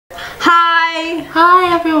Hi!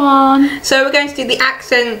 Hi everyone! So we're going to do the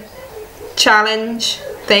accent challenge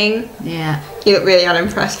thing. Yeah. You look really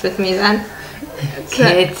unimpressed with me then.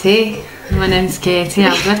 Katie. My name's Katie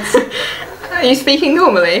Albert. Are you speaking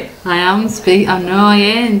normally? I am no, I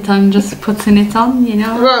ain't. I'm just putting it on, you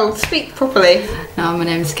know. Well, speak properly. No, my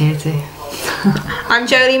name's Katie. I'm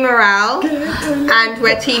Jolie Morale and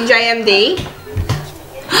we're TeamJMD.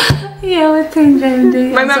 Yeah, we're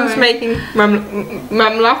TeamJMD. My mum's making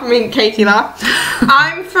mum laugh, I mean Katie laugh.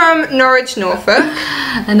 I'm from Norwich, Norfolk.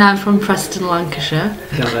 And I'm from Preston, Lancashire.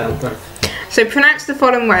 So pronounce the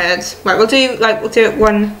following words. Right, we'll do it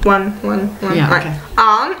one. Yeah, right. okay.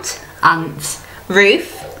 Aunt. Ant.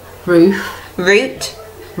 Roof. Roof. Root.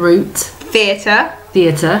 Root. Theatre.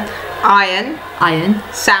 Theatre. Iron. Iron.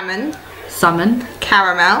 Salmon. Salmon.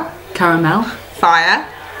 Caramel. Caramel. Fire.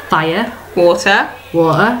 Fire. Water.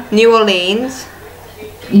 Water. New Orleans.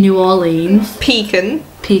 New Orleans. Pecan.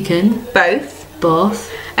 Pecan. Both. Both.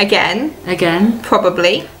 Again. Again.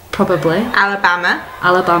 Probably. Probably. Alabama.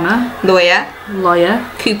 Alabama. Lawyer. Lawyer.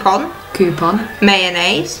 Coupon. Coupon.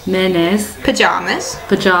 Mayonnaise. Mayonnaise. Pyjamas.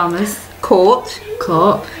 Pajamas. Court.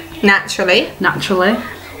 Court. Naturally. Naturally.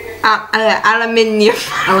 Aluminium.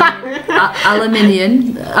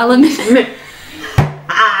 Aluminium. Aluminium.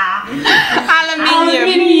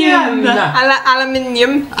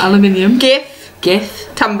 Aluminium. Aluminium. GIF. GIF.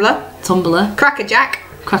 Tumbler. Tumbler. Crackerjack.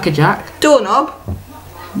 Crackerjack. Doorknob.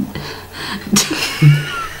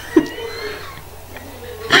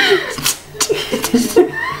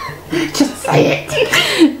 Just say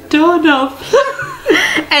it. Doorknob.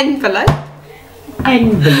 Envelope.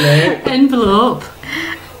 Envelope. Envelope.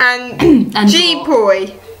 And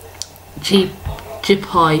G-poi.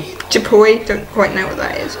 Jipoy. Jipoy, don't quite know what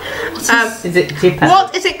that is. Is it Jipper?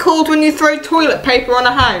 What is it called when you throw toilet paper on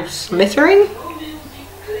a house? Littering?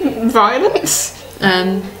 Violence?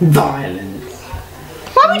 Violence.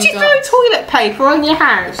 Why would you throw toilet paper on your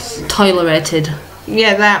house? Tolerated.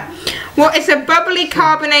 Yeah, that. What is a bubbly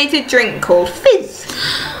carbonated drink called? Fizz.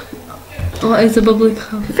 What is a bubbly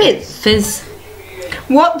cup? Fizz. Fizz.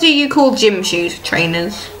 What do you call gym shoes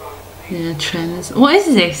trainers? Yeah, trainers. What is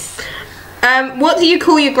this? What do you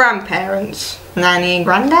call your grandparents? Nanny and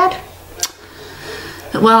granddad?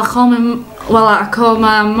 Well, I call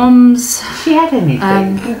my mum's. She had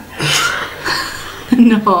anything?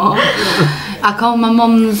 No. I call my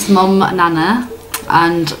mum's mum Nana,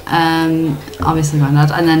 and obviously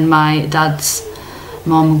granddad, and then my dad's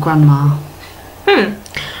mum Grandma.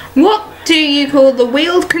 What do you call the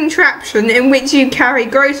wheeled contraption in which you carry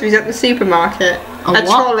groceries at the supermarket? A what?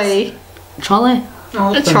 Trolley. Trolley.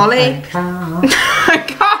 A trolley. I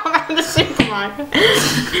can't remember the supermarket.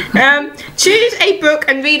 Choose a book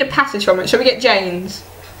and read a passage from it. Shall we get Jane's?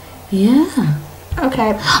 Yeah.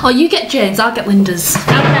 Okay. Oh, you get Jane's, I'll get Linda's. Okay.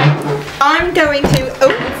 I'm going to.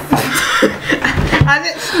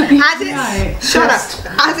 Shut up.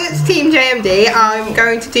 As it's TeamJMD, I'm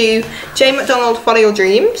going to do Jane McDonald, Follow Your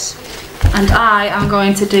Dreams. And I am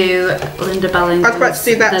going to do Linda Belling. I was about to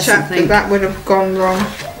do that chapter, that would have gone wrong.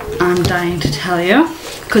 I'm dying to tell you,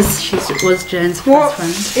 because she was Jane's best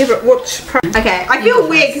friend. Yeah, but what's okay, I feel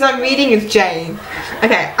weird because I'm reading as Jane.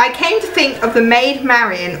 Okay, I came to think of the maid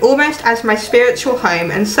Marian almost as my spiritual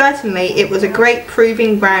home, and certainly it was a great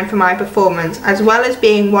proving ground for my performance, as well as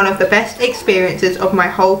being one of the best experiences of my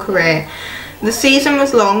whole career. The season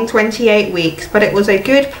was long, 28 weeks, but it was a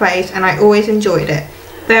good place and I always enjoyed it.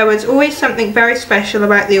 There was always something very special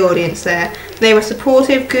about the audience there. They were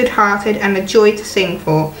supportive, good-hearted and a joy to sing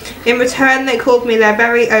for. In return they called me their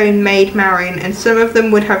very own Maid Marian, and some of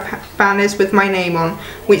them would have banners with my name on,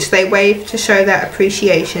 which they waved to show their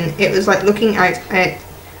appreciation. It was like looking out at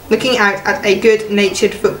a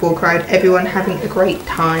good-natured football crowd, everyone having a great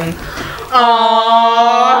time.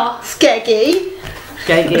 Aww, skeggy.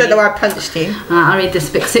 I don't know why I punched you. I'll read this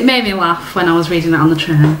because it made me laugh when I was reading it on the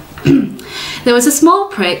train. There was a small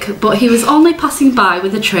prick, but he was only passing by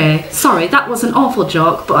with a tray. Sorry, that was an awful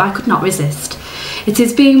joke, but I could not resist. It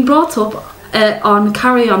is being brought up on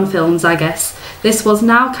Carry On films, I guess. This was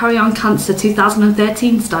now Carry On Cancer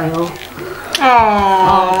 2013 style.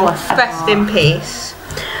 Aww, rest in peace.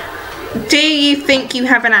 Do you think you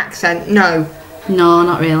have an accent? No. No,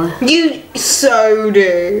 not really. You so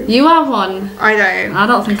do. You have one. I don't. I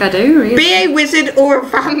don't think I do, really. Be a wizard or a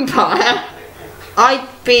vampire. I'd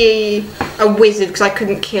be a wizard because I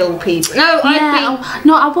couldn't kill people. No,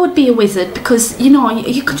 No, I would be a wizard because, you know,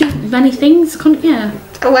 you could do many things, couldn't you?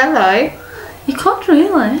 Oh, hello. You could,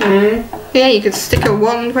 really. Yeah, you could stick a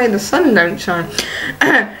wand where the sun don't shine.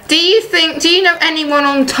 Do you know anyone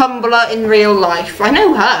on Tumblr in real life? I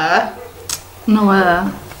know her. No,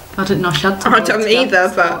 I didn't know she had Tumblr. I don't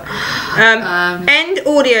either, but End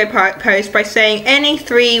audio post by saying any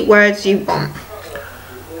 3 words you want.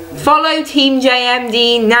 Follow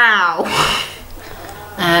TeamJMD now.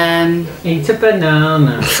 Eat a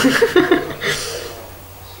banana.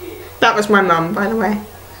 That was my mum, by the way.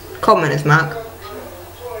 Commoner's mug.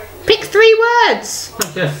 Pick 3 words.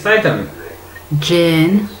 I just said them.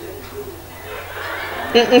 Gin.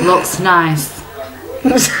 Looks nice.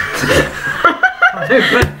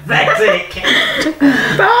 Pathetic.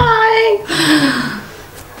 Bye.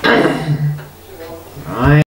 Right.